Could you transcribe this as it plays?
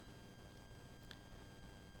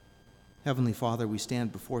Heavenly Father, we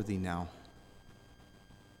stand before thee now,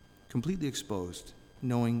 completely exposed,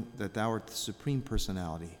 knowing that thou art the supreme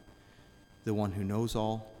personality, the one who knows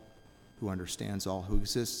all, who understands all, who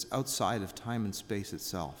exists outside of time and space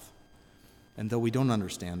itself. And though we don't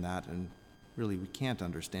understand that, and really we can't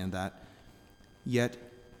understand that, yet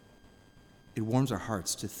it warms our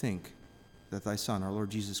hearts to think that thy Son, our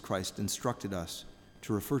Lord Jesus Christ, instructed us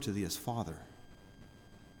to refer to thee as Father,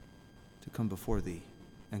 to come before thee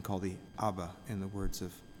and call thee Abba in the words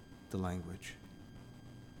of the language.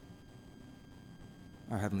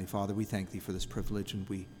 Our Heavenly Father, we thank thee for this privilege, and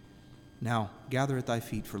we now gather at thy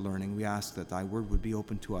feet for learning. We ask that thy word would be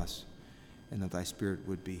open to us and that thy Spirit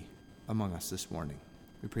would be among us this morning.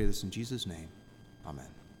 We pray this in Jesus' name. Amen.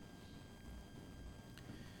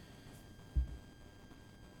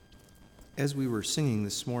 As we were singing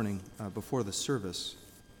this morning before the service,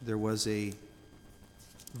 there was a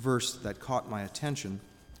verse that caught my attention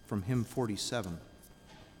from hymn 47.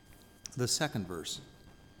 The second verse.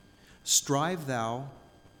 Strive thou,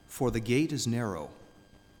 for the gate is narrow,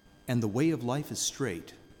 and the way of life is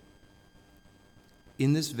straight.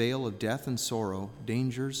 In this vale of death and sorrow,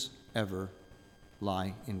 dangers ever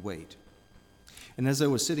lie in wait. And as I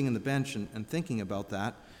was sitting in the bench and thinking about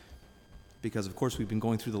that, because of course we've been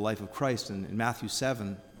going through the life of Christ, and in Matthew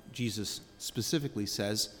 7, Jesus specifically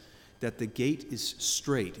says that the gate is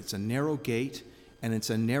straight. It's a narrow gate, and it's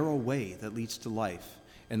a narrow way that leads to life.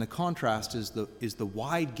 And the contrast is the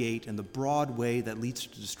wide gate and the broad way that leads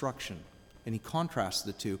to destruction. And he contrasts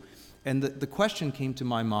the two. And the question came to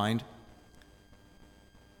my mind,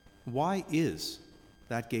 why is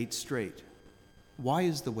that gate straight? Why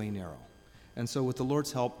is the way narrow? And so with the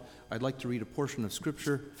Lord's help, I'd like to read a portion of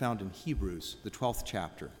Scripture found in Hebrews, the 12th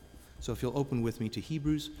chapter. So if you'll open with me to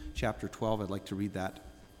Hebrews chapter 12, I'd like to read that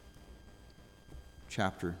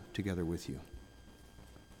chapter together with you.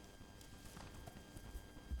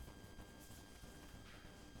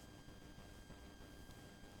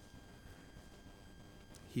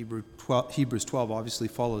 Hebrews 12 obviously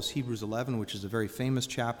follows Hebrews 11, which is a very famous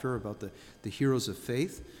chapter about the heroes of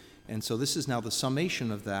faith. And so this is now the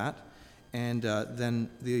summation of that. And then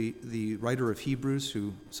the writer of Hebrews,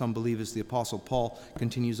 who some believe is the Apostle Paul,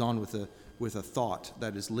 continues on with a thought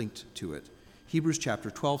that is linked to it. Hebrews chapter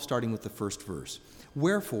 12, starting with the first verse.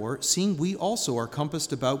 Wherefore, seeing we also are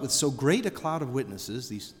compassed about with so great a cloud of witnesses,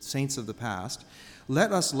 these saints of the past,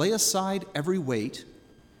 let us lay aside every weight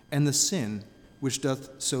and the sin which doth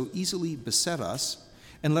so easily beset us,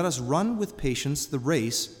 and let us run with patience the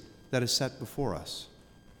race that is set before us.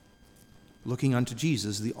 Looking unto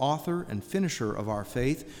Jesus, the author and finisher of our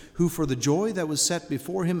faith, who for the joy that was set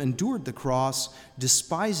before him endured the cross,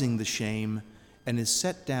 despising the shame, and is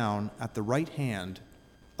set down at the right hand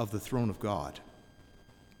of the throne of God.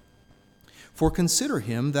 For consider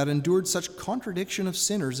him that endured such contradiction of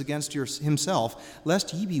sinners against himself,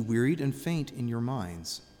 lest ye be wearied and faint in your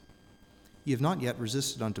minds. Ye have not yet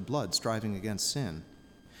resisted unto blood, striving against sin.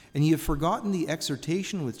 And ye have forgotten the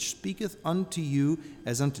exhortation which speaketh unto you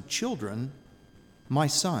as unto children, My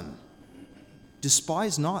son,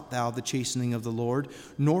 despise not thou the chastening of the Lord,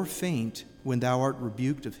 nor faint when thou art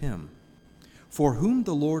rebuked of him. For whom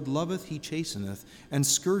the Lord loveth he chasteneth, and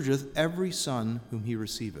scourgeth every son whom he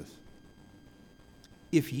receiveth.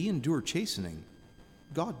 If ye endure chastening,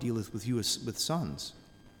 God dealeth with you as with sons.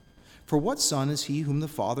 For what son is he whom the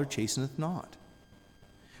Father chasteneth not?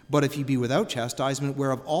 But if ye be without chastisement,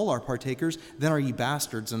 whereof all are partakers, then are ye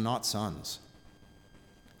bastards and not sons.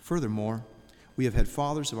 Furthermore, we have had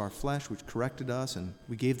fathers of our flesh which corrected us, and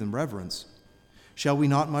we gave them reverence. Shall we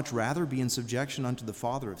not much rather be in subjection unto the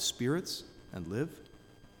Father of spirits, and live?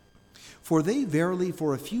 For they verily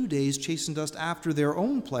for a few days chastened us after their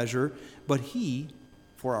own pleasure, but he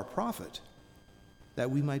for our profit,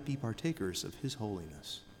 that we might be partakers of his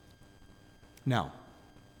holiness. Now,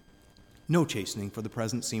 no chastening for the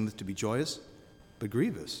present seemeth to be joyous, but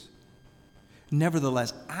grievous.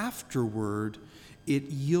 Nevertheless, afterward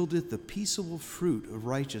it yieldeth the peaceable fruit of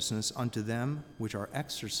righteousness unto them which are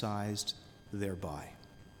exercised thereby.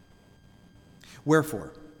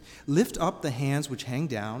 Wherefore, lift up the hands which hang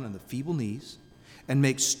down and the feeble knees, and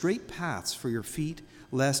make straight paths for your feet,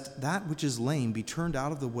 lest that which is lame be turned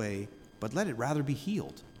out of the way, but let it rather be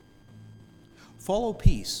healed. Follow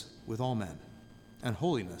peace with all men, and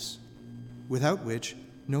holiness, without which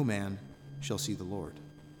no man shall see the Lord.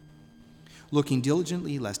 Looking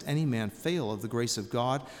diligently, lest any man fail of the grace of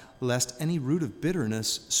God, lest any root of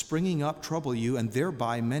bitterness springing up trouble you, and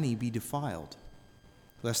thereby many be defiled.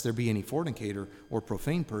 Lest there be any fornicator or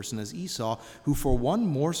profane person as Esau, who for one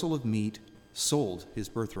morsel of meat sold his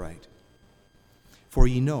birthright. For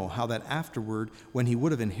ye know how that afterward, when he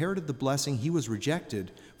would have inherited the blessing, he was rejected,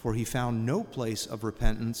 for he found no place of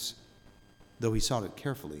repentance, though he sought it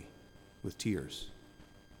carefully with tears.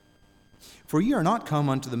 For ye are not come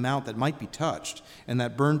unto the mount that might be touched, and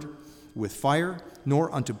that burned with fire, nor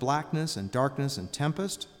unto blackness and darkness and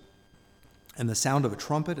tempest, and the sound of a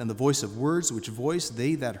trumpet, and the voice of words, which voice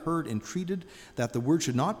they that heard entreated that the word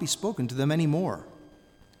should not be spoken to them any more.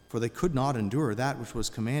 For they could not endure that which was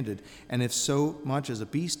commanded. And if so much as a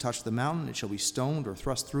beast touch the mountain, it shall be stoned or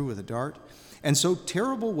thrust through with a dart. And so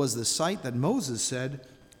terrible was the sight that Moses said,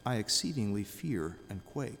 I exceedingly fear and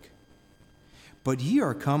quake. But ye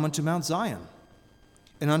are come unto Mount Zion,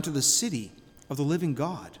 and unto the city of the living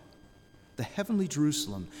God, the heavenly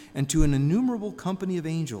Jerusalem, and to an innumerable company of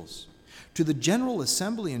angels, to the general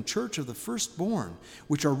assembly and church of the firstborn,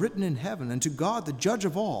 which are written in heaven, and to God the judge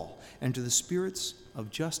of all, and to the spirits of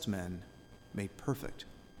just men made perfect,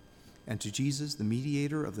 and to Jesus the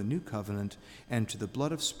mediator of the new covenant, and to the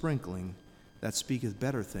blood of sprinkling that speaketh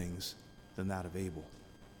better things than that of Abel.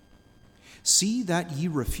 See that ye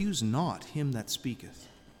refuse not him that speaketh.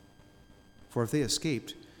 For if they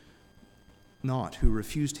escaped not who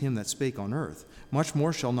refused him that spake on earth, much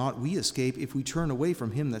more shall not we escape if we turn away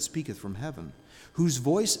from him that speaketh from heaven, whose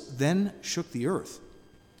voice then shook the earth.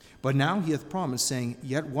 But now he hath promised, saying,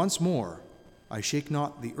 Yet once more I shake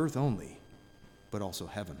not the earth only, but also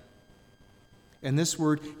heaven. And this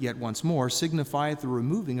word, yet once more, signifieth the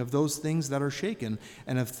removing of those things that are shaken,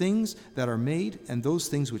 and of things that are made, and those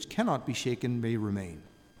things which cannot be shaken may remain.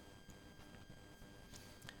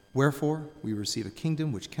 Wherefore we receive a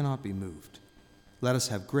kingdom which cannot be moved. Let us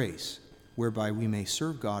have grace, whereby we may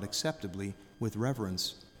serve God acceptably with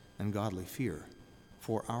reverence and godly fear.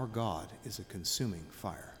 For our God is a consuming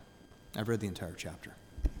fire. I've read the entire chapter.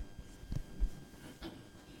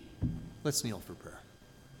 Let's kneel for prayer.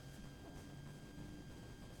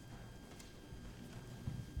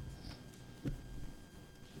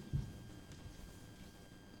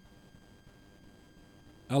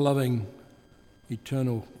 Our loving,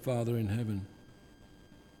 eternal Father in heaven,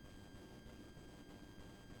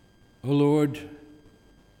 O Lord,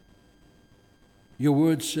 your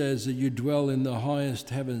word says that you dwell in the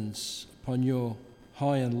highest heavens upon your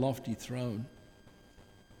high and lofty throne.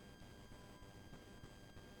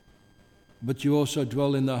 But you also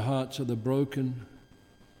dwell in the hearts of the broken,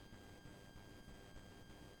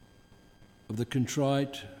 of the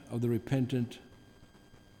contrite, of the repentant,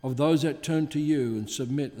 of those that turn to you and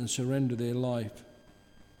submit and surrender their life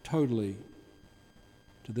totally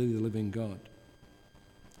to thee, the living God.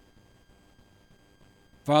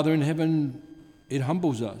 Father in heaven, it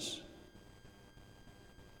humbles us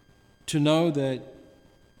to know that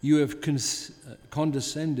you have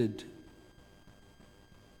condescended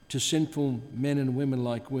to sinful men and women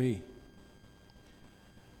like we.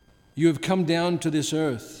 You have come down to this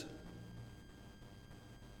earth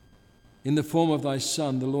in the form of thy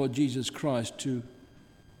Son, the Lord Jesus Christ, who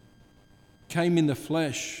came in the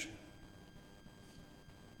flesh,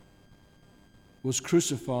 was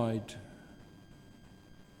crucified,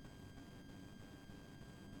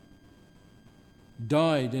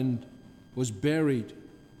 died and was buried,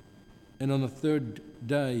 and on the third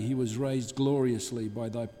day he was raised gloriously by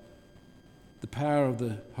the power of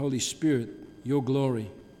the Holy Spirit, your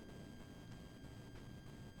glory.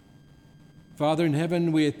 Father in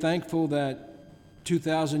heaven, we are thankful that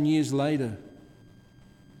 2,000 years later,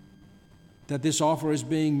 that this offer is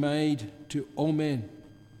being made to all men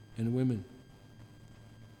and women.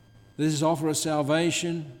 This offer of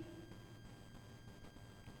salvation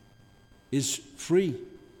is free.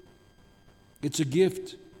 It's a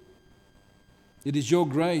gift. It is your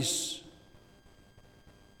grace.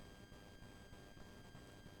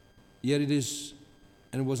 Yet it is,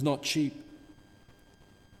 and was not cheap.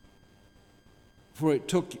 For it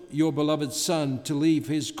took your beloved Son to leave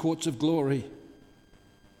his courts of glory.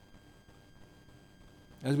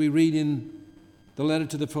 As we read in the letter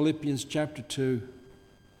to the Philippians chapter 2,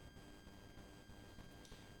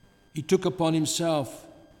 he took upon himself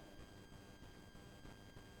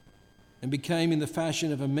and became in the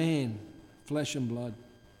fashion of a man, flesh and blood.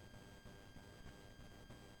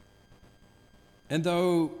 And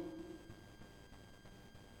though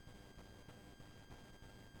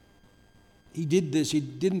he did this, he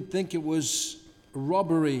didn't think it was a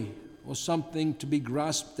robbery or something to be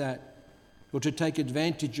grasped at or to take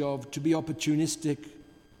advantage of, to be opportunistic,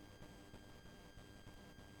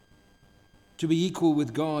 to be equal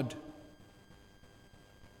with God.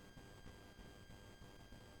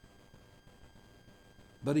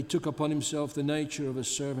 But he took upon himself the nature of a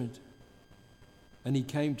servant, and he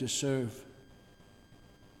came to serve.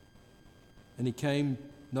 And he came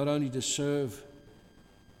not only to serve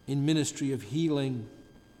in ministry of healing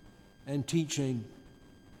and teaching,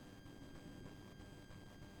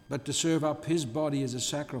 but to serve up his body as a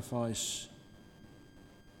sacrifice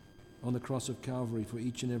on the cross of Calvary for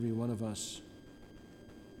each and every one of us.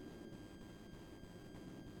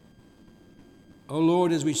 Oh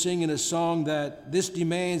Lord, as we sing in a song that this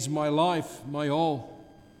demands my life, my all,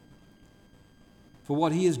 for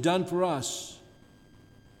what he has done for us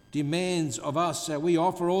demands of us that we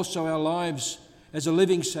offer also our lives as a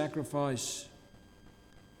living sacrifice,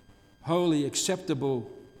 holy,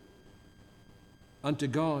 acceptable unto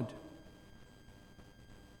God,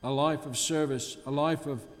 a life of service, a life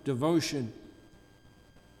of devotion,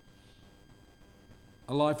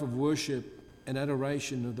 a life of worship and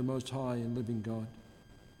adoration of the Most High and living God.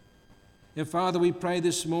 And Father, we pray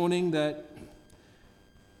this morning that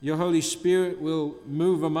your Holy Spirit will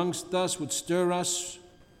move amongst us, would stir us.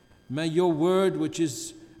 May your word, which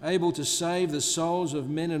is able to save the souls of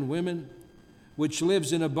men and women, which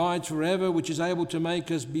lives and abides forever, which is able to make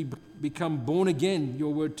us become born again,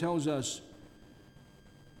 your word tells us.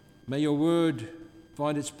 May your word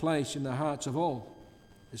find its place in the hearts of all,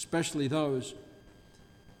 especially those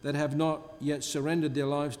that have not yet surrendered their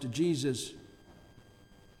lives to Jesus.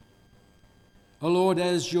 O Lord,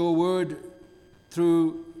 as your word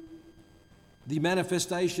through the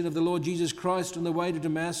manifestation of the Lord Jesus Christ on the way to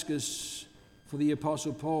Damascus for the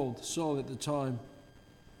Apostle Paul, Saul at the time,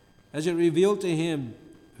 as it revealed to him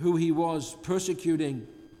who he was persecuting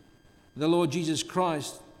the Lord Jesus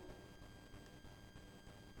Christ,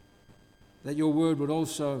 that your word would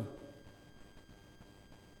also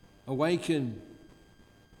awaken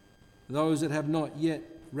those that have not yet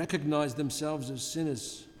recognized themselves as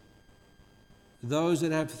sinners, those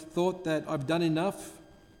that have thought that I've done enough,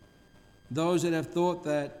 those that have thought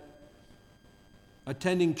that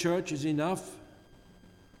attending church is enough.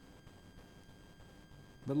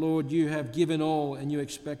 But Lord, you have given all, and you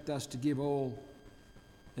expect us to give all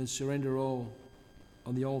and surrender all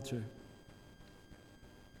on the altar.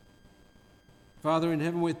 Father in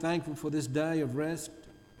heaven, we're thankful for this day of rest,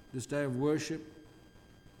 this day of worship.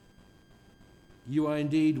 You are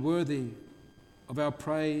indeed worthy of our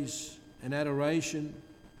praise and adoration,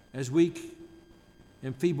 as weak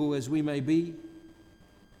and feeble as we may be.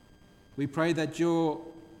 We pray that your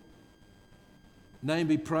name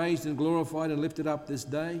be praised and glorified and lifted up this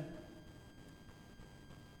day. And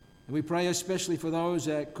we pray especially for those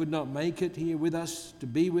that could not make it here with us, to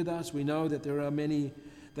be with us. We know that there are many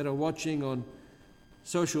that are watching on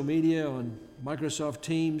social media, on Microsoft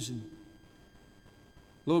Teams. And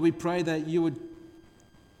Lord, we pray that you would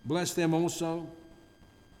bless them also,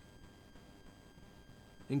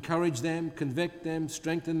 encourage them, convict them,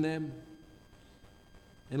 strengthen them,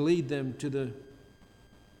 and lead them to the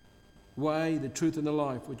way, the truth, and the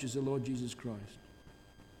life, which is the Lord Jesus Christ.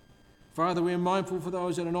 Father, we are mindful for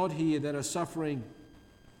those that are not here, that are suffering,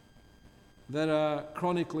 that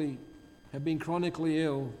have been chronically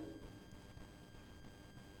ill,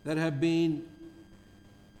 that have been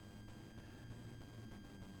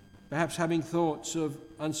perhaps having thoughts of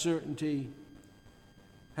uncertainty,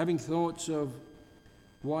 having thoughts of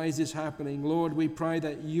why is this happening. Lord, we pray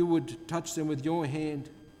that you would touch them with your hand,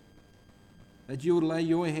 that you would lay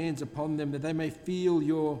your hands upon them, that they may feel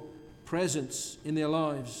your presence in their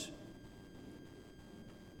lives,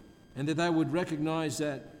 and that they would recognize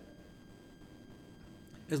that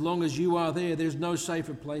as long as you are there, there's no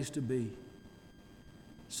safer place to be,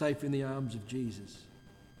 safe in the arms of Jesus.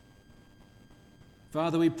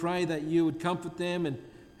 Father, we pray that you would comfort them and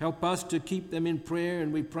help us to keep them in prayer,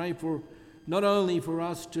 and we pray for not only for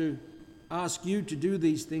us to ask you to do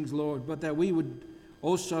these things, Lord, but that we would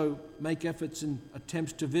also make efforts and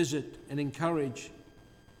attempts to visit and encourage,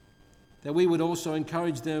 that we would also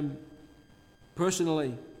encourage them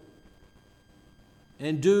personally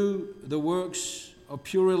and do the works of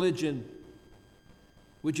pure religion,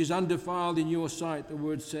 which is undefiled in your sight, the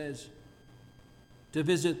word says, to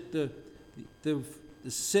visit the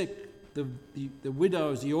sick, the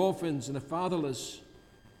widows, the orphans, and the fatherless,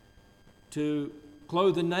 to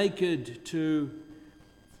clothe the naked, to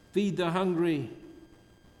feed the hungry,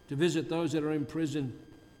 to visit those that are in prison.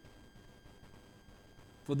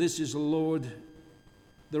 For this is, Lord,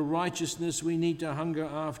 the righteousness we need to hunger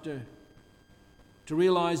after, to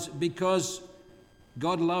realize because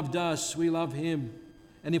God loved us, we love him.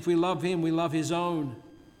 And if we love him, we love his own.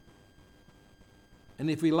 And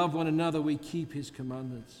if we love one another, we keep his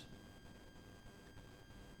commandments.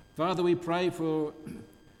 Father, we pray for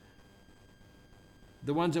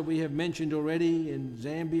the ones that we have mentioned already in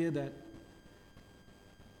Zambia, that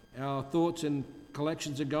our thoughts and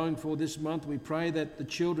collections are going for this month. We pray that the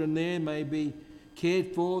children there may be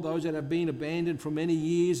cared for, those that have been abandoned for many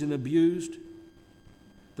years and abused,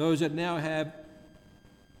 those that now have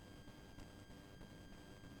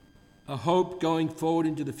a hope going forward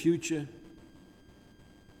into the future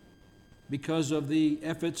because of the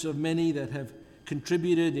efforts of many that have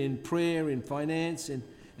contributed in prayer, in finance, and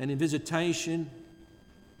in visitation.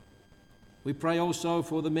 We pray also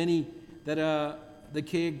for the many that are the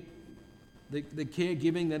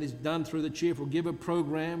caregiving that is done through the Cheerful Giver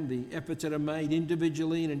program, the efforts that are made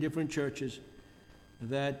individually and in different churches,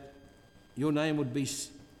 that your name would be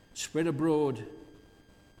spread abroad,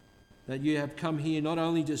 that you have come here not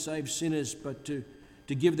only to save sinners, but to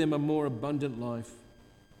give them a more abundant life.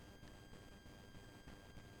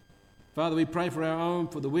 Father, we pray for our own,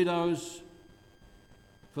 for the widows,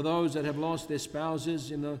 for those that have lost their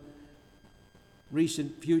spouses in the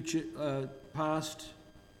recent past,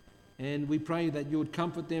 and we pray that you would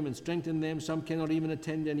comfort them and strengthen them. Some cannot even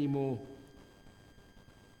attend anymore.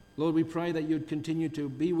 Lord, we pray that you would continue to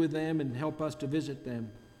be with them and help us to visit them.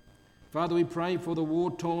 Father, we pray for the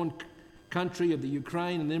war-torn country of the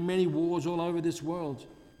Ukraine, and there are many wars all over this world.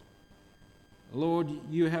 Lord,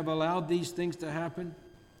 you have allowed these things to happen.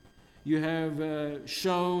 You have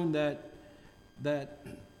shown that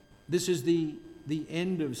this is the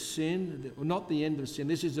end of sin, well, not the end of sin.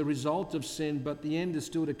 This is the result of sin, but the end is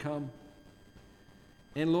still to come.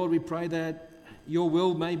 And Lord, we pray that your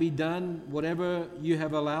will may be done, whatever you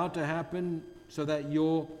have allowed to happen, so that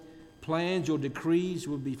your plans, your decrees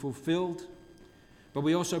will be fulfilled. But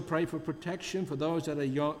we also pray for protection for those that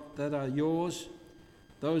are yours,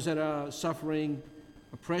 those that are suffering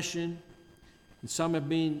oppression, and some have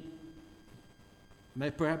been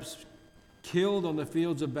perhaps killed on the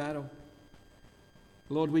fields of battle.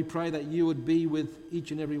 Lord, we pray that you would be with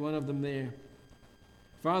each and every one of them there.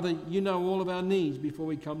 Father, you know all of our needs before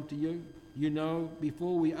we come to you. You know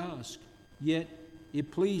before we ask. Yet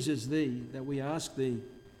it pleases thee that we ask thee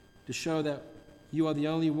to show that you are the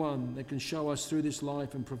only one that can show us through this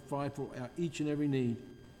life and provide for our each and every need.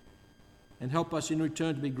 And help us in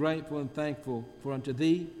return to be grateful and thankful, for unto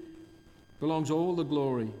thee belongs all the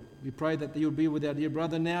glory. We pray that you would be with our dear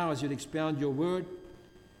brother now as you'd expound your word,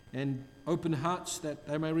 and open hearts that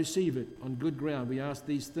they may receive it on good ground. We ask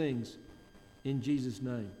these things in Jesus'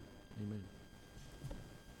 name. Amen.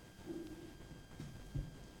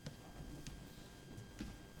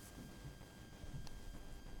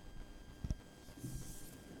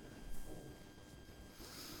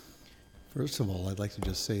 First of all, I'd like to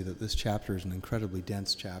just say that this chapter is an incredibly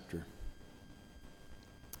dense chapter.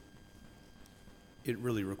 It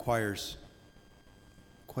really requires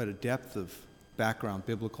quite a depth of background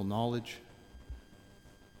biblical knowledge,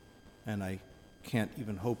 and I can't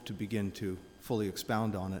even hope to begin to fully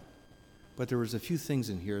expound on it. But there was a few things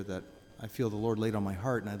in here that I feel the Lord laid on my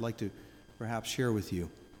heart, and I'd like to perhaps share with you.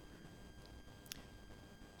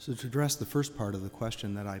 So to address the first part of the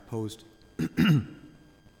question that I posed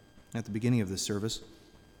at the beginning of this service,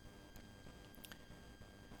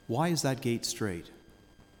 why is that gate straight?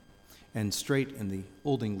 And straight in the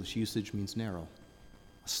Old English usage means narrow,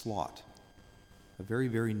 a slot, a very,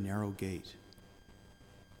 very narrow gate.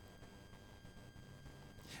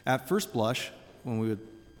 At first blush, when we would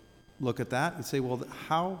look at that, we'd say, well,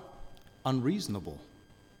 how unreasonable,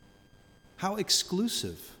 how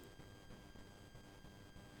exclusive.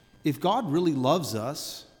 If God really loves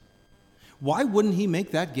us, why wouldn't he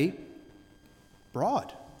make that gate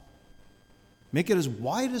broad? Make it as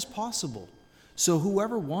wide as possible, so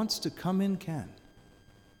whoever wants to come in can.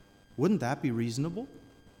 Wouldn't that be reasonable?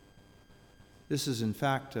 This is, in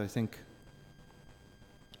fact, I think,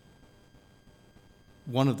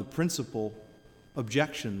 one of the principal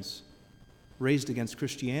objections raised against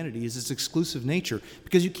Christianity is its exclusive nature,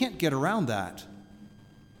 because you can't get around that.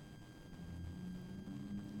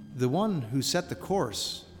 The one who set the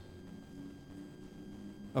course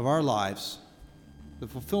of our lives, the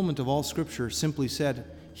fulfillment of all Scripture, simply said,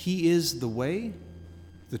 he is the way,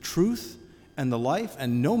 the truth, and the life,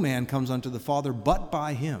 and no man comes unto the Father but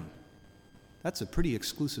by him. That's a pretty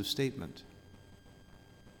exclusive statement.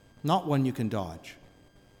 Not one you can dodge.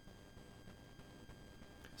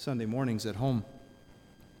 Sunday mornings at home,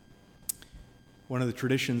 one of the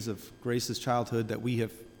traditions of Grace's childhood that we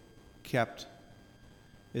have kept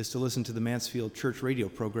is to listen to the Mansfield Church radio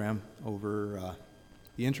program over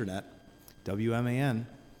the internet, WMAN,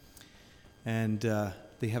 and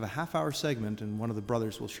they have a half-hour segment, and one of the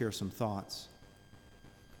brothers will share some thoughts.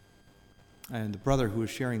 And the brother who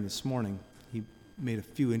was sharing this morning, he made a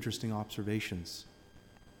few interesting observations.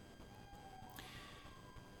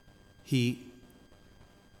 He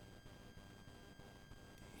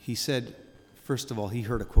he said, first of all, he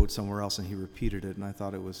heard a quote somewhere else and he repeated it, and I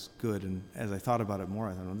thought it was good. And as I thought about it more,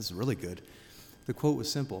 I thought, oh, this is really good. The quote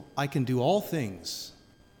was simple: I can do all things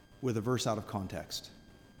with a verse out of context.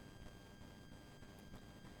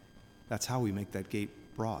 That's how we make that gate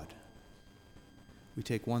broad. We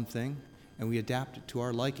take one thing and we adapt it to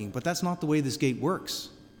our liking. But that's not the way this gate works.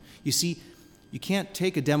 You see, you can't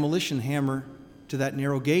take a demolition hammer to that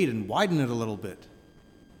narrow gate and widen it a little bit.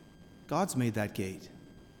 God's made that gate.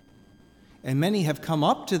 And many have come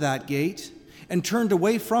up to that gate and turned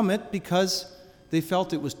away from it because they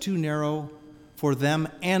felt it was too narrow for them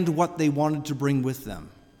and what they wanted to bring with them.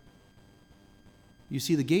 You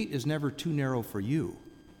see, the gate is never too narrow for you.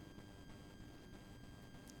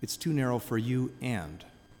 It's too narrow for you and.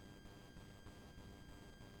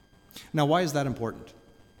 Now, why is that important?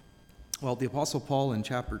 Well, the Apostle Paul in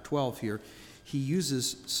chapter 12 here, he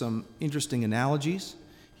uses some interesting analogies.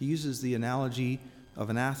 He uses the analogy of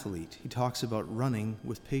an athlete. He talks about running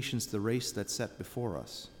with patience the race that's set before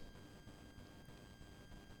us.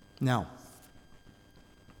 Now,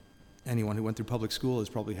 anyone who went through public school has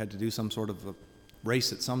probably had to do some sort of a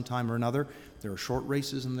race at some time or another. There are short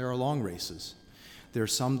races and there are long races. There are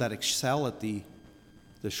some that excel at the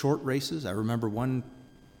short races. I remember one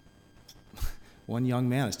young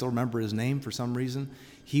man, I still remember his name for some reason.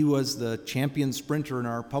 He was the champion sprinter in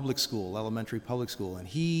our public school, elementary public school, and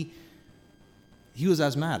he was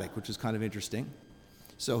asthmatic, which is kind of interesting.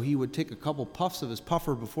 So he would take a couple puffs of his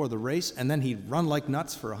puffer before the race, and then he'd run like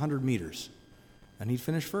nuts for 100 meters, and he'd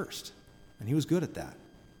finish first, and he was good at that.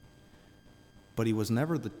 But he was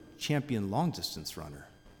never the champion long-distance runner.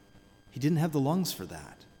 He didn't have the lungs for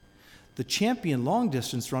that. The champion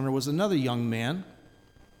long-distance runner was another young man,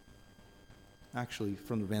 actually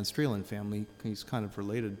from the Van Strelen family. He's kind of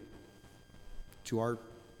related to our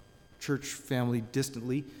church family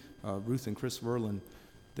distantly. Ruth and Chris Verlin,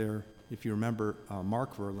 there, if you remember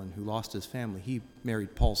Mark Verlin, who lost his family, he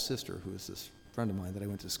married Paul's sister, who is this friend of mine that I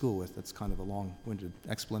went to school with. That's kind of a long-winded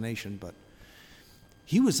explanation, but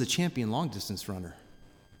he was the champion long-distance runner.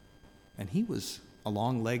 And he was a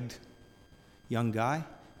long-legged young guy.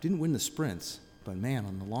 Didn't win the sprints, but man,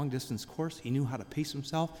 on the long-distance course, he knew how to pace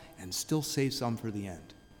himself and still save some for the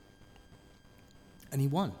end. And he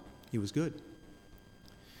won. He was good.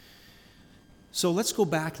 So let's go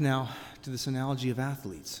back now to this analogy of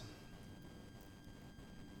athletes.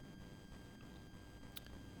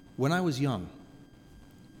 When I was young,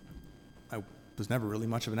 I was never really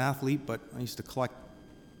much of an athlete, but I used to collect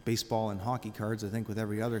baseball and hockey cards, I think, with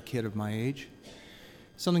every other kid of my age.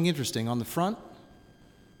 Something interesting. On the front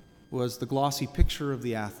was the glossy picture of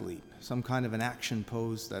the athlete, some kind of an action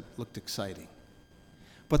pose that looked exciting.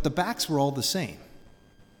 But the backs were all the same,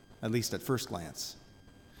 at least at first glance.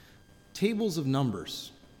 Tables of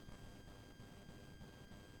numbers.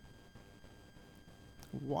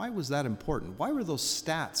 Why was that important? Why were those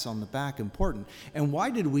stats on the back important? And why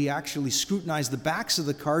did we actually scrutinize the backs of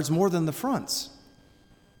the cards more than the fronts?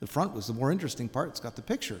 The front was the more interesting part. It's got the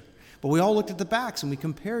picture. But we all looked at the backs and we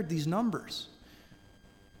compared these numbers.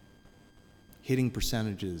 Hitting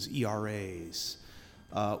percentages, ERAs,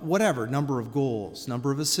 whatever, number of goals,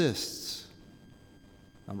 number of assists,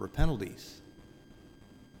 number of penalties.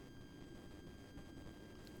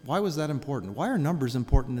 Why was that important? Why are numbers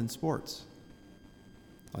important in sports?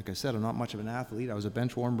 Like I said, I'm not much of an athlete. I was a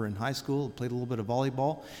bench warmer in high school, played a little bit of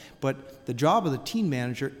volleyball. But the job of the team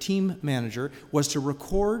manager was to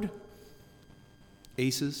record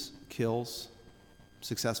aces, kills,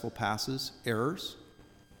 successful passes, errors,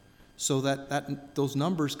 so that those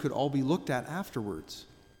numbers could all be looked at afterwards.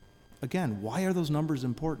 Again, why are those numbers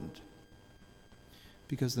important?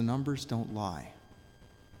 Because the numbers don't lie.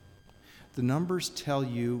 The numbers tell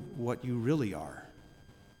you what you really are.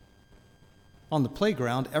 On the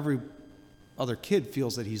playground, every other kid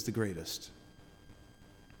feels that he's the greatest.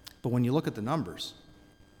 But when you look at the numbers,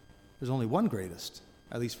 there's only one greatest,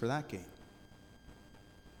 at least for that game.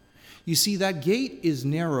 You see, that gate is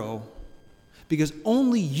narrow because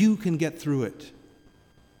only you can get through it.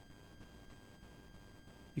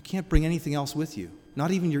 You can't bring anything else with you,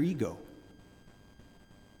 not even your ego.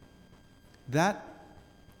 Now,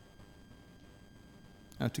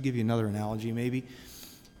 to give you another analogy, maybe,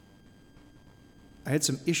 I had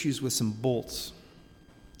some issues with some bolts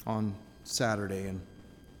on Saturday, and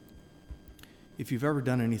if you've ever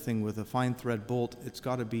done anything with a fine thread bolt, it's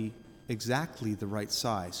got to be exactly the right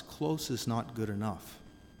size. Close is not good enough.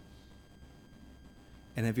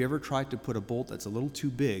 And have you ever tried to put a bolt that's a little too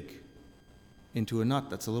big into a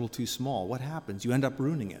nut that's a little too small? What happens? You end up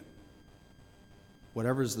ruining it.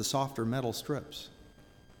 Whatever's the softer metal strips.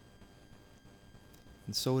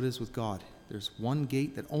 And so it is with God. There's one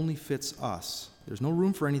gate that only fits us. There's no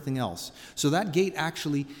room for anything else. So that gate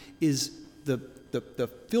actually is the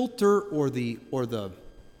filter or the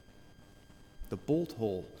bolt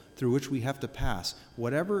hole through which we have to pass.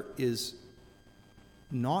 Whatever is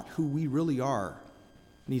not who we really are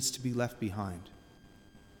needs to be left behind.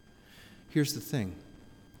 Here's the thing.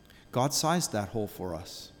 God sized that hole for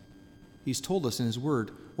us. He's told us in His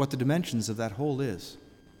Word what the dimensions of that hole is.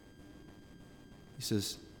 He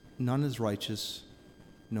says, none is righteous,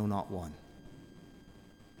 no, not one.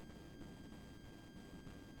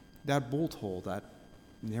 That bolt hole, that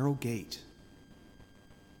narrow gate,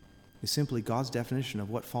 is simply God's definition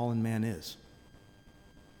of what fallen man is.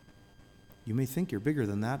 You may think you're bigger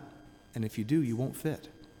than that, and if you do, you won't fit.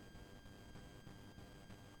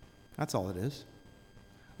 That's all it is.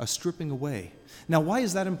 A stripping away. Now, why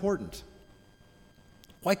is that important?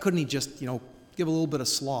 Why couldn't He just, give a little bit of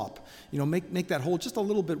slop? Make that hole just a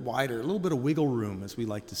little bit wider, a little bit of wiggle room, as we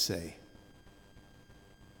like to say.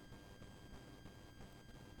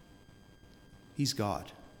 He's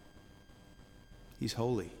God. He's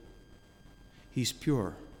holy. He's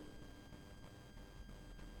pure.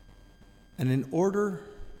 And in order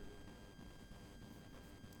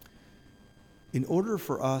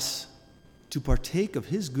for us to partake of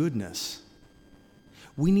His goodness,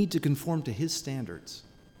 we need to conform to His standards.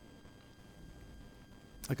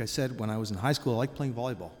 Like I said, when I was in high school, I liked playing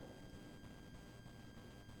volleyball.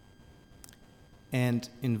 And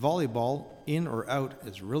in volleyball, in or out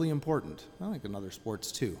is really important. I like in other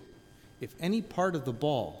sports too. If any part of the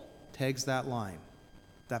ball tags that line,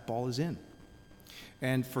 that ball is in.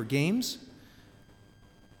 And for games,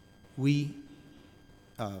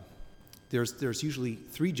 there's usually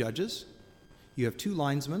 3 judges. You have 2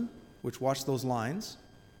 linesmen, which watch those lines,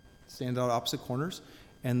 stand out opposite corners,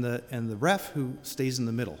 and the ref who stays in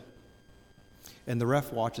the middle. And the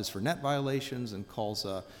ref watches for net violations and calls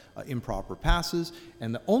improper passes.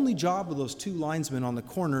 And the only job of those 2 linesmen on the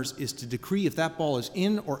corners is to decree if that ball is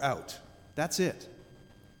in or out. That's it.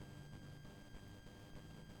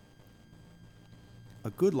 A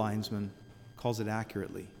good linesman calls it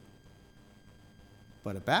accurately.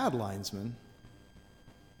 But a bad linesman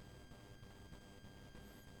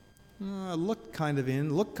looked kind of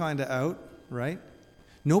in, looked kind of out, right?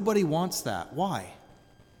 Nobody wants that. Why?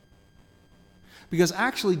 Because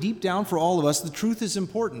actually, deep down for all of us, the truth is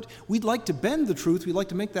important. We'd like to bend the truth. We'd like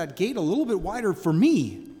to make that gate a little bit wider for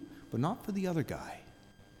me, but not for the other guy.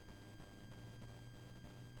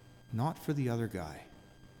 Not for the other guy.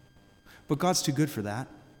 But God's too good for that.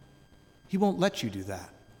 He won't let you do that.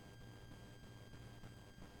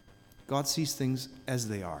 God sees things as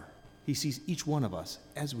they are. He sees each one of us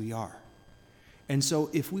as we are. And so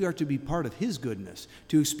if we are to be part of His goodness,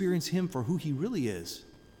 to experience Him for who He really is,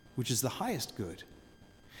 which is the highest good,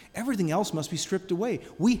 everything else must be stripped away.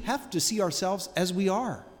 We have to see ourselves as we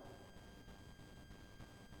are.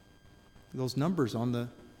 Those numbers on the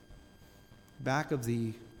back of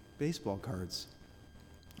the baseball cards,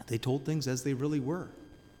 they told things as they really were.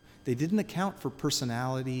 They didn't account for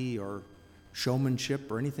personality or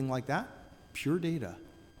showmanship or anything like that. Pure data.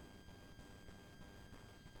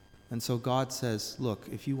 And so God says, look,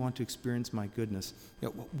 if you want to experience my goodness,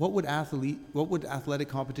 what would athletic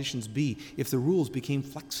competitions be if the rules became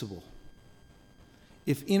flexible?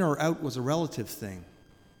 If in or out was a relative thing?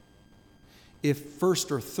 If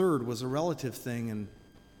first or third was a relative thing, and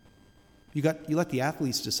you let the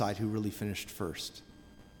athletes decide who really finished first?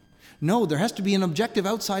 No, there has to be an objective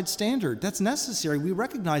outside standard. That's necessary. We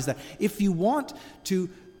recognize that. If you want to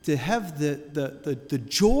have the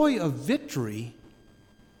joy of victory,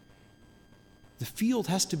 the field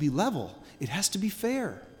has to be level. It has to be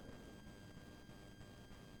fair.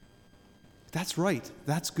 That's right.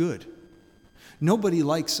 That's good. Nobody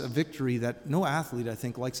likes a victory no athlete, I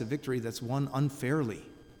think, likes a victory that's won unfairly.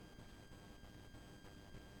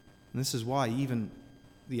 And this is why even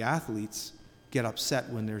the athletes get upset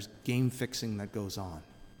when there's game fixing that goes on.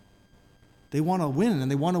 They want to win, and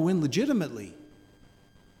they want to win legitimately.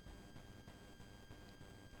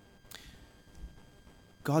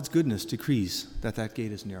 God's goodness decrees that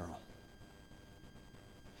gate is narrow.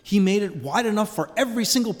 He made it wide enough for every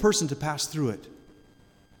single person to pass through it.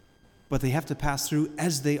 But they have to pass through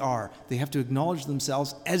as they are. They have to acknowledge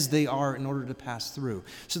themselves as they are in order to pass through.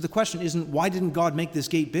 So the question isn't, why didn't God make this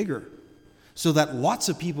gate bigger so that lots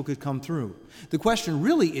of people could come through? The question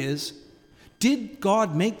really is, did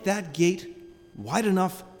God make that gate wide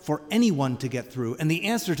enough for anyone to get through? And the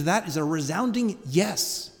answer to that is a resounding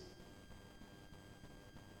yes.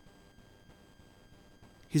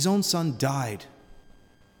 His own Son died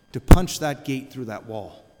to punch that gate through that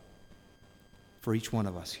wall for each one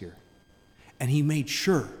of us here. And he made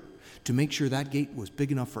sure to make sure that gate was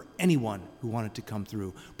big enough for anyone who wanted to come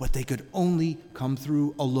through, but they could only come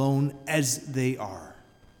through alone as they are.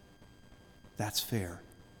 That's fair.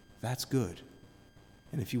 That's good.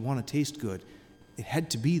 And if you want to taste good, it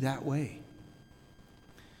had to be that way.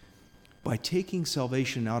 By taking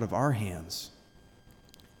salvation out of our hands,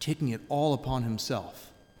 taking it all upon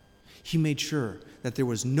himself, he made sure that there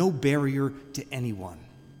was no barrier to anyone.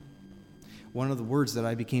 One of the words that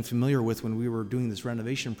I became familiar with when we were doing this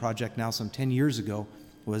renovation project now some 10 years ago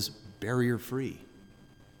was barrier-free.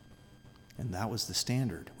 And that was the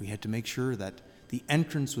standard. We had to make sure that the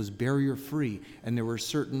entrance was barrier-free, and there were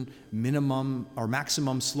certain minimum or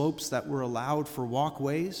maximum slopes that were allowed for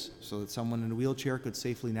walkways so that someone in a wheelchair could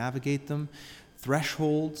safely navigate them,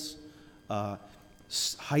 thresholds,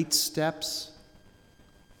 height steps,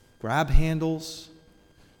 grab handles,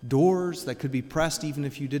 doors that could be pressed even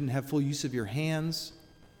if you didn't have full use of your hands.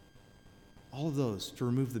 All of those to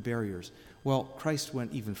remove the barriers. Well, Christ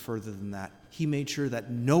went even further than that. He made sure that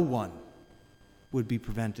no one would be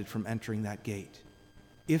prevented from entering that gate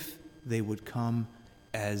if they would come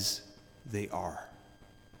as they are.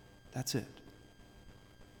 That's it.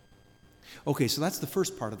 Okay, so that's the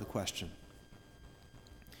first part of the question.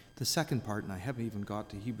 The second part, and I haven't even got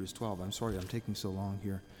to Hebrews 12. I'm sorry I'm taking so long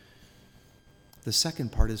here. The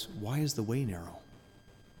second part is, why is the way narrow?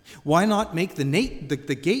 Why not make the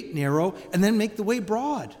gate narrow and then make the way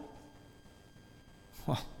broad?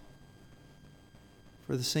 Well,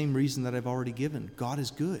 for the same reason that I've already given. God is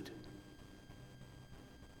good.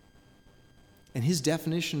 And his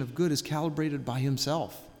definition of good is calibrated by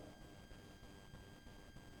himself.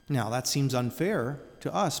 Now, that seems unfair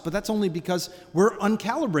to us, but that's only because we're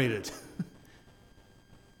uncalibrated.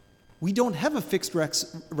 We don't have a fixed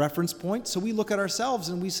reference point, so we look at ourselves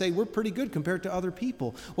and we say we're pretty good compared to other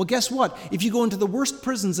people. Well, guess what? If you go into the worst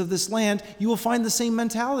prisons of this land, you will find the same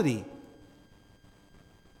mentality.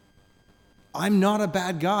 I'm not a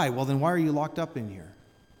bad guy. Well, then why are you locked up in here?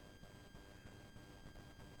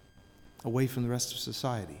 Away from the rest of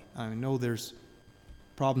society. I know there's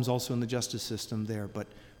problems also in the justice system there, but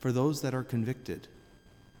for those that are convicted,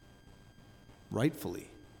 rightfully,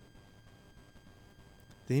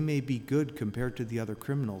 they may be good compared to the other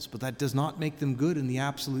criminals, but that does not make them good in the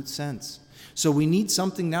absolute sense. So we need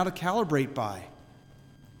something now to calibrate by.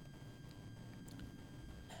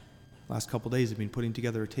 Last couple of days I've been putting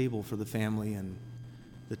together a table for the family, and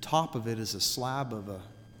the top of it is a slab of 1.5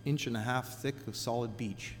 inches thick of solid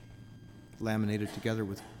beech, laminated together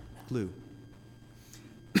with glue.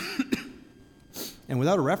 And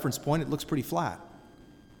without a reference point, it looks pretty flat.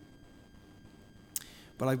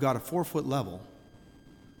 But I've got a 4-foot level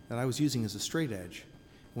that I was using as a straight edge.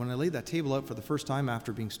 When I laid that table out for the first time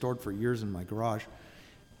after being stored for years in my garage,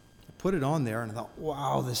 I put it on there and I thought,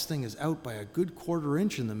 wow, this thing is out by a good 1/4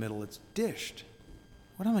 inch in the middle. It's dished.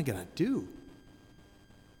 What am I going to do?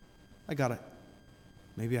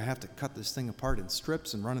 Maybe I have to cut this thing apart in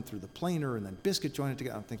strips and run it through the planer and then biscuit joint it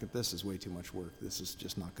together. I'm thinking, this is way too much work. This is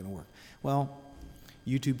just not going to work. Well,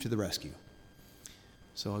 YouTube to the rescue.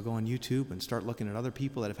 So I go on YouTube and start looking at other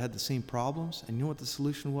people that have had the same problems. And you know what the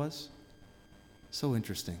solution was? So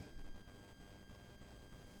interesting.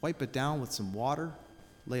 Wipe it down with some water,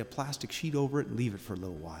 lay a plastic sheet over it, and leave it for a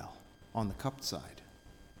little while on the cupped side.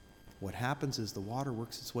 What happens is the water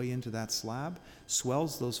works its way into that slab,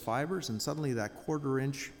 swells those fibers, and suddenly that 1/4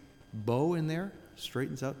 inch bow in there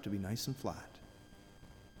straightens out to be nice and flat.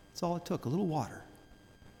 That's all it took, a little water.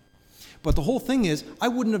 But the whole thing is, I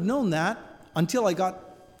wouldn't have known that until I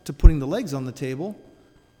got to putting the legs on the table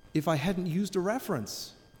if I hadn't used a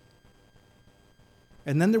reference.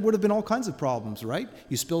 And then there would have been all kinds of problems, right?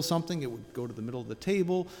 You spill something, it would go to the middle of the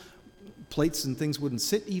table. Plates and things wouldn't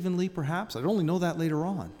sit evenly, perhaps. I'd only know that later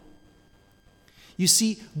on. You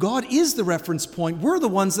see, God is the reference point. We're the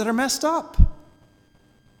ones that are messed up.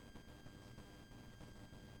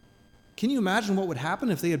 Can you imagine what would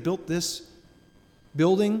happen if they had built this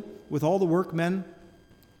building with all the workmen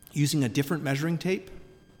using a different measuring tape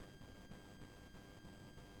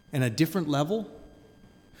and a different level?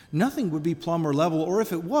 Nothing would be plumb or level, or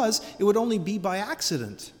if it was, it would only be by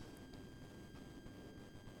accident.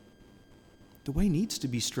 The way needs to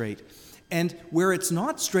be straight. And where it's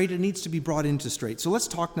not straight, it needs to be brought into straight. So let's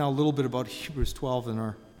talk now a little bit about Hebrews 12 in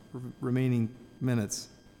our remaining minutes.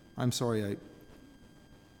 I'm sorry I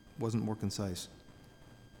wasn't more concise.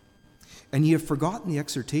 And ye have forgotten the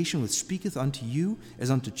exhortation which speaketh unto you as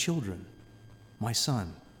unto children. My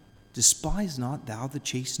son, despise not thou the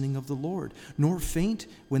chastening of the Lord, nor faint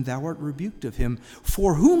when thou art rebuked of him.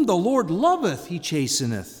 For whom the Lord loveth, he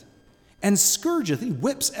chasteneth, and scourgeth, he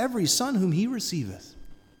whips every son whom he receiveth.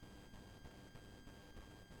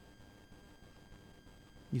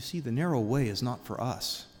 You see, the narrow way is not for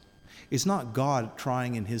us. It's not God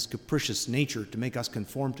trying in his capricious nature to make us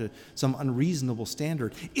conform to some unreasonable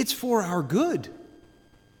standard. It's for our good.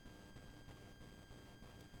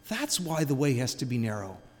 That's why the way has to be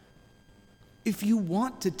narrow. If you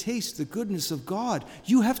want to taste the goodness of God,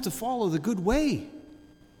 you have to follow the good way.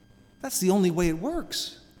 That's the only way it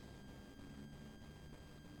works.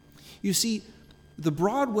 You see, the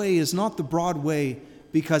broad way is not the broad way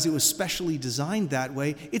because it was specially designed that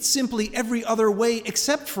way. It's simply every other way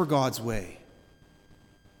except for God's way.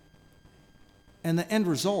 And the end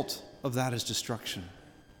result of that is destruction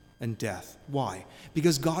and death. Why?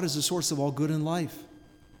 Because God is the source of all good in life.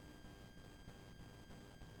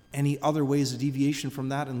 Any other way is a deviation from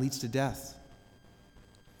that and leads to death.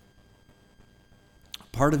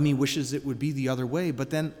 Part of me wishes it would be the other way, but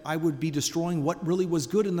then I would be destroying what really was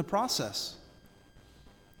good in the process.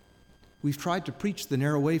 We've tried to preach the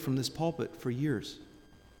narrow way from this pulpit for years,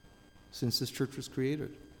 since this church was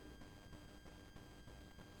created.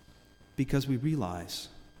 Because we realize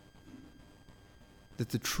that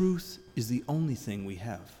the truth is the only thing we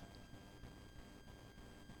have.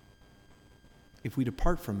 If we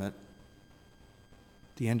depart from it,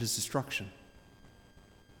 the end is destruction.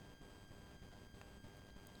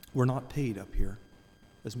 We're not paid up here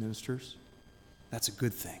as ministers. That's a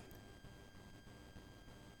good thing.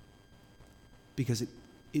 Because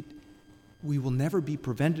we will never be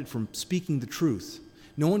prevented from speaking the truth.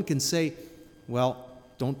 No one can say, well,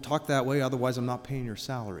 don't talk that way, otherwise I'm not paying your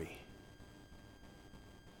salary.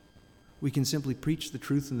 We can simply preach the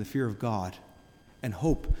truth in the fear of God and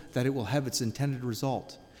hope that it will have its intended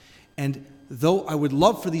result. And though I would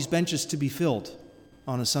love for these benches to be filled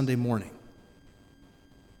on a Sunday morning,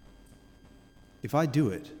 if I do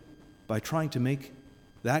it by trying to make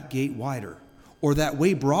that gate wider or that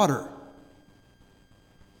way broader,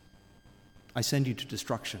 I send you to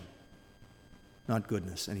destruction, not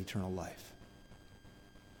goodness and eternal life.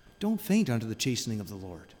 Don't faint under the chastening of the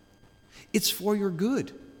Lord. It's for your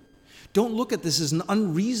good. Don't look at this as an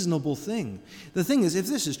unreasonable thing. The thing is, if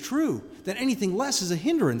this is true, then anything less is a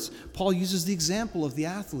hindrance. Paul uses the example of the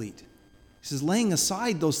athlete. He says, laying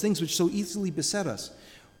aside those things which so easily beset us.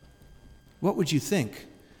 What would you think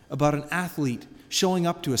about an athlete showing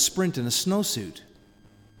up to a sprint in a snowsuit?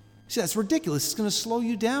 See, that's ridiculous. It's going to slow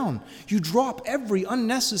you down. You drop every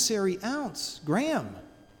unnecessary ounce, gram.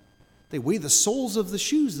 They weigh the soles of the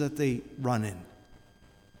shoes that they run in.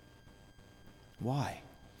 Why?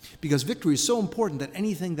 Because victory is so important that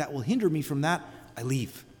anything that will hinder me from that, I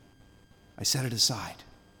leave. I set it aside.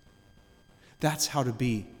 That's how to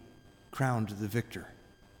be crowned the victor.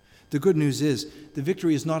 The good news is the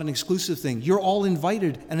victory is not an exclusive thing. You're all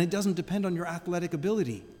invited, and it doesn't depend on your athletic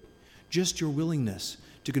ability. Just your willingness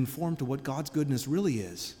to conform to what God's goodness really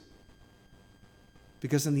is.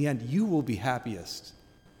 Because in the end, you will be happiest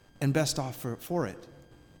and best off for it.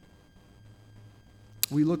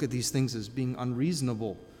 We look at these things as being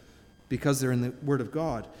unreasonable because they're in the Word of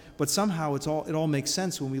God. But somehow it all makes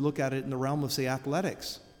sense when we look at it in the realm of, say,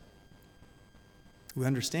 athletics. We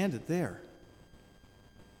understand it there.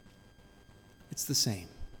 It's the same.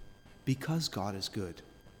 Because God is good,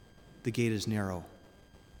 the gate is narrow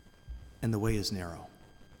and the way is narrow.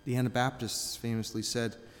 The Anabaptists famously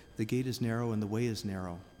said, the gate is narrow and the way is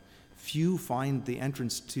narrow. Few find the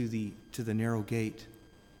entrance to the narrow gate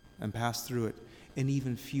and pass through it, and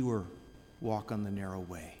even fewer walk on the narrow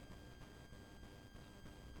way.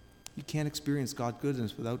 You can't experience God's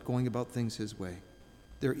goodness without going about things His way.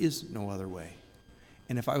 There is no other way.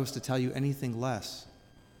 And if I was to tell you anything less,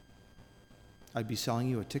 I'd be selling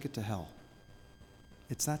you a ticket to hell.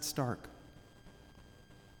 It's that stark.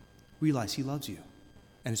 Realize He loves you.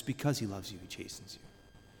 And it's because He loves you, He chastens you.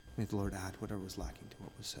 May the Lord add whatever was lacking to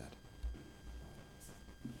what was said.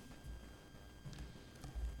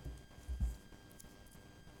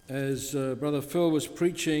 As Brother Phil was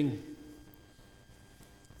preaching,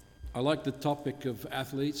 I like the topic of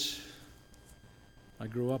athletes. I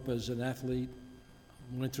grew up as an athlete.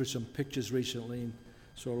 I went through some pictures recently and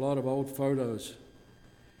saw a lot of old photos.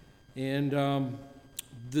 And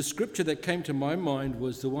the scripture that came to my mind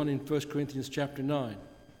was the one in 1 Corinthians chapter 9.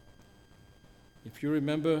 If you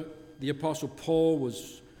remember, the Apostle Paul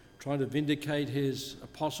was trying to vindicate his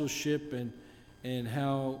apostleship and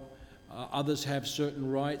how others have certain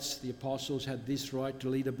rights. The apostles had this right to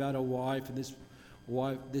lead about a wife, and this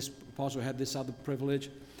apostle had this other privilege.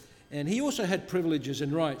 And he also had privileges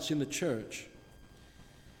and rights in the church.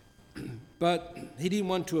 But he didn't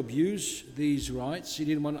want to abuse these rights. He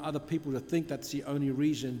didn't want other people to think that's the only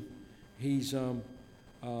reason he's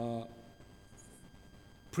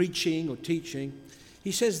preaching or teaching.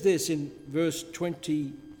 He says this in verse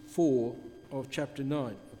 24 of chapter 9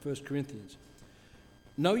 of 1 Corinthians.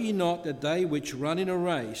 Know ye not that they which run in a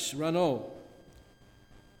race run all,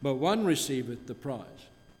 but one receiveth the prize?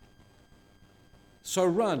 So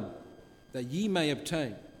run, that ye may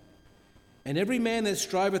obtain. And every man that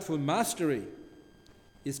striveth for mastery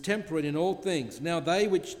is temperate in all things. Now they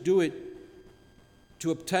which do it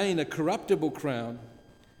to obtain a corruptible crown,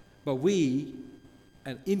 but we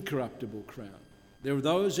an incorruptible crown. There are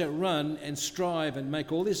those that run and strive and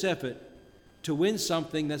make all this effort to win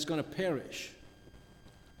something that's going to perish.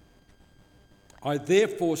 I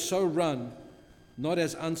therefore so run, not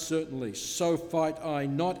as uncertainly, so fight I,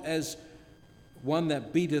 not as one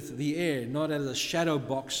that beateth the air, not as a shadow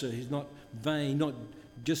boxer. He's not vain, not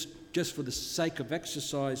just for the sake of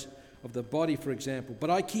exercise of the body, for example. But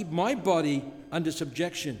I keep my body under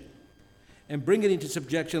subjection and bring it into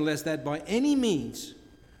subjection, lest that by any means,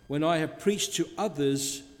 when I have preached to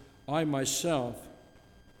others, I myself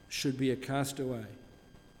should be a castaway.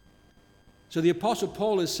 So the Apostle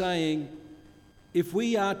Paul is saying, if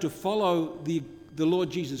we are to follow the Lord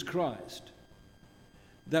Jesus Christ,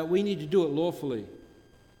 that we need to do it lawfully,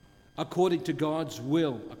 according to God's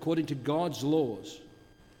will, according to God's laws,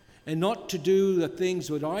 and not to do the things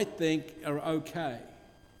that I think are okay.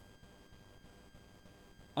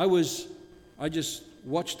 I just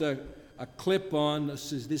watched a clip on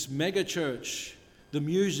this mega church. The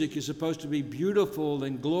music is supposed to be beautiful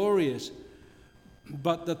and glorious,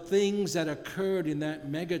 but the things that occurred in that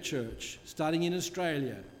mega church, starting in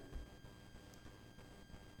Australia,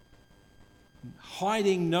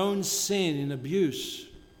 hiding known sin and abuse,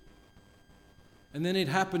 and then it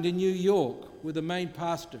happened in New York with the main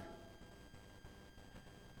pastor.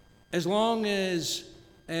 As long as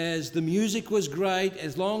the music was great,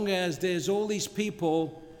 as long as there's all these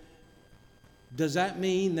people, does that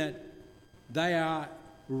mean that they are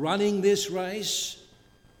running this race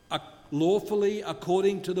lawfully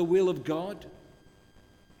according to the will of God?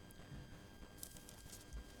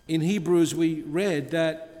 In Hebrews we read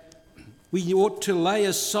that we ought to lay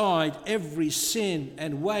aside every sin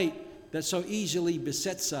and weight that so easily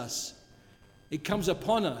besets us. It comes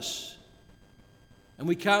upon us. And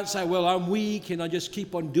we can't say, well, I'm weak and I just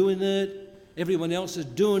keep on doing it. Everyone else is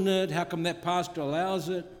doing it. How come that pastor allows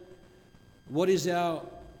it? What is our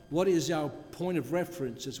point of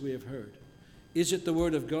reference, as we have heard? Is it the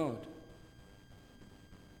Word of God?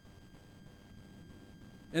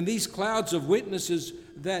 And these clouds of witnesses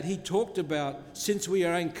that he talked about, since we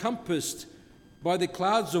are encompassed by the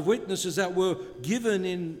clouds of witnesses that were given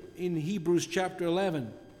in Hebrews chapter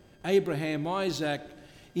 11, Abraham, Isaac,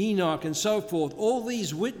 Enoch, and so forth, all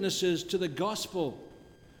these witnesses to the gospel,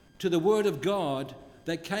 to the Word of God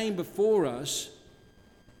that came before us.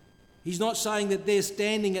 He's not saying that they're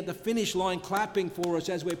standing at the finish line clapping for us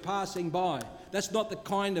as we're passing by. That's not the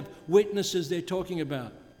kind of witnesses they're talking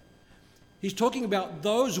about. He's talking about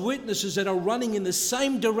those witnesses that are running in the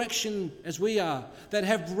same direction as we are, that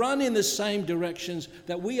have run in the same directions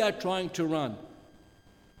that we are trying to run,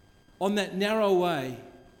 on that narrow way,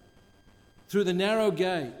 through the narrow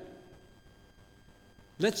gate.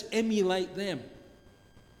 Let's emulate them,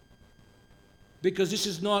 because this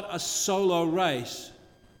is not a solo race.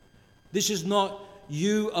 This is not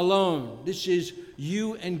you alone. This is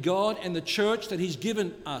you and God and the church that He's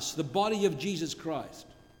given us, the body of Jesus Christ,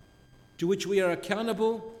 to which we are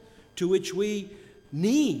accountable, to which we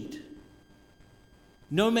need.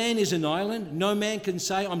 No man is an island. No man can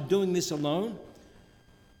say, I'm doing this alone.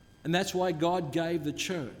 And that's why God gave the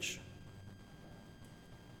church.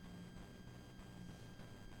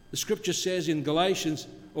 The scripture says in Galatians,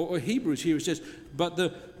 or Hebrews here, it says,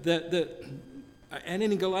 and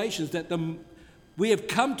in Galatians, that we have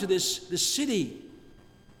come to this city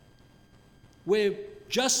where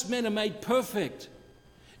just men are made perfect,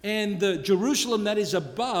 and the Jerusalem that is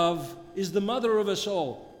above is the mother of us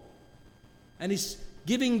all. And he's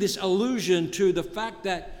giving this allusion to the fact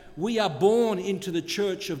that we are born into the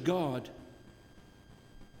church of God,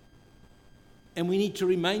 and we need to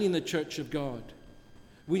remain in the church of God.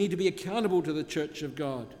 We need to be accountable to the church of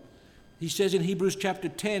God. He says in Hebrews chapter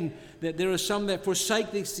 10 that there are some that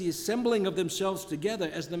forsake the assembling of themselves together,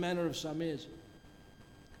 as the manner of some is.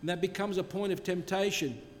 And that becomes a point of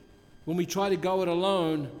temptation. When we try to go it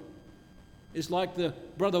alone, it's like the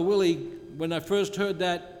Brother Willie, when I first heard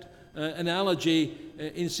that analogy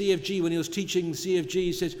in CFG, when he was teaching CFG,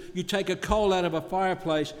 he says, you take a coal out of a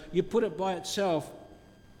fireplace, you put it by itself,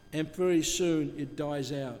 and very soon it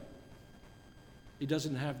dies out. It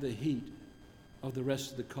doesn't have the heat of the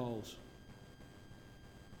rest of the coals.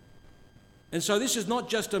 And so this is not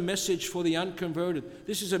just a message for the unconverted.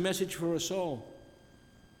 This is a message for us all.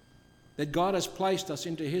 that God has placed us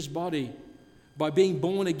into his body by being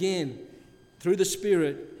born again through the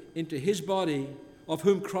Spirit into his body, of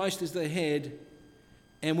whom Christ is the head.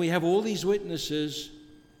 And we have all these witnesses,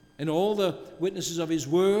 and all the witnesses of his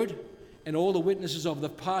word, and all the witnesses of the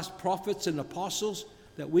past prophets and apostles,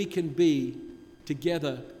 that we can be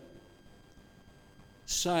together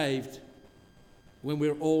saved when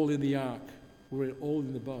we're all in the ark, we're all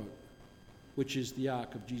in the boat, which is the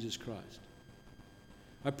ark of Jesus Christ.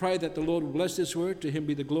 I pray that the Lord will bless this word. To him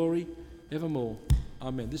be the glory evermore.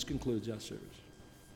 Amen. This concludes our service.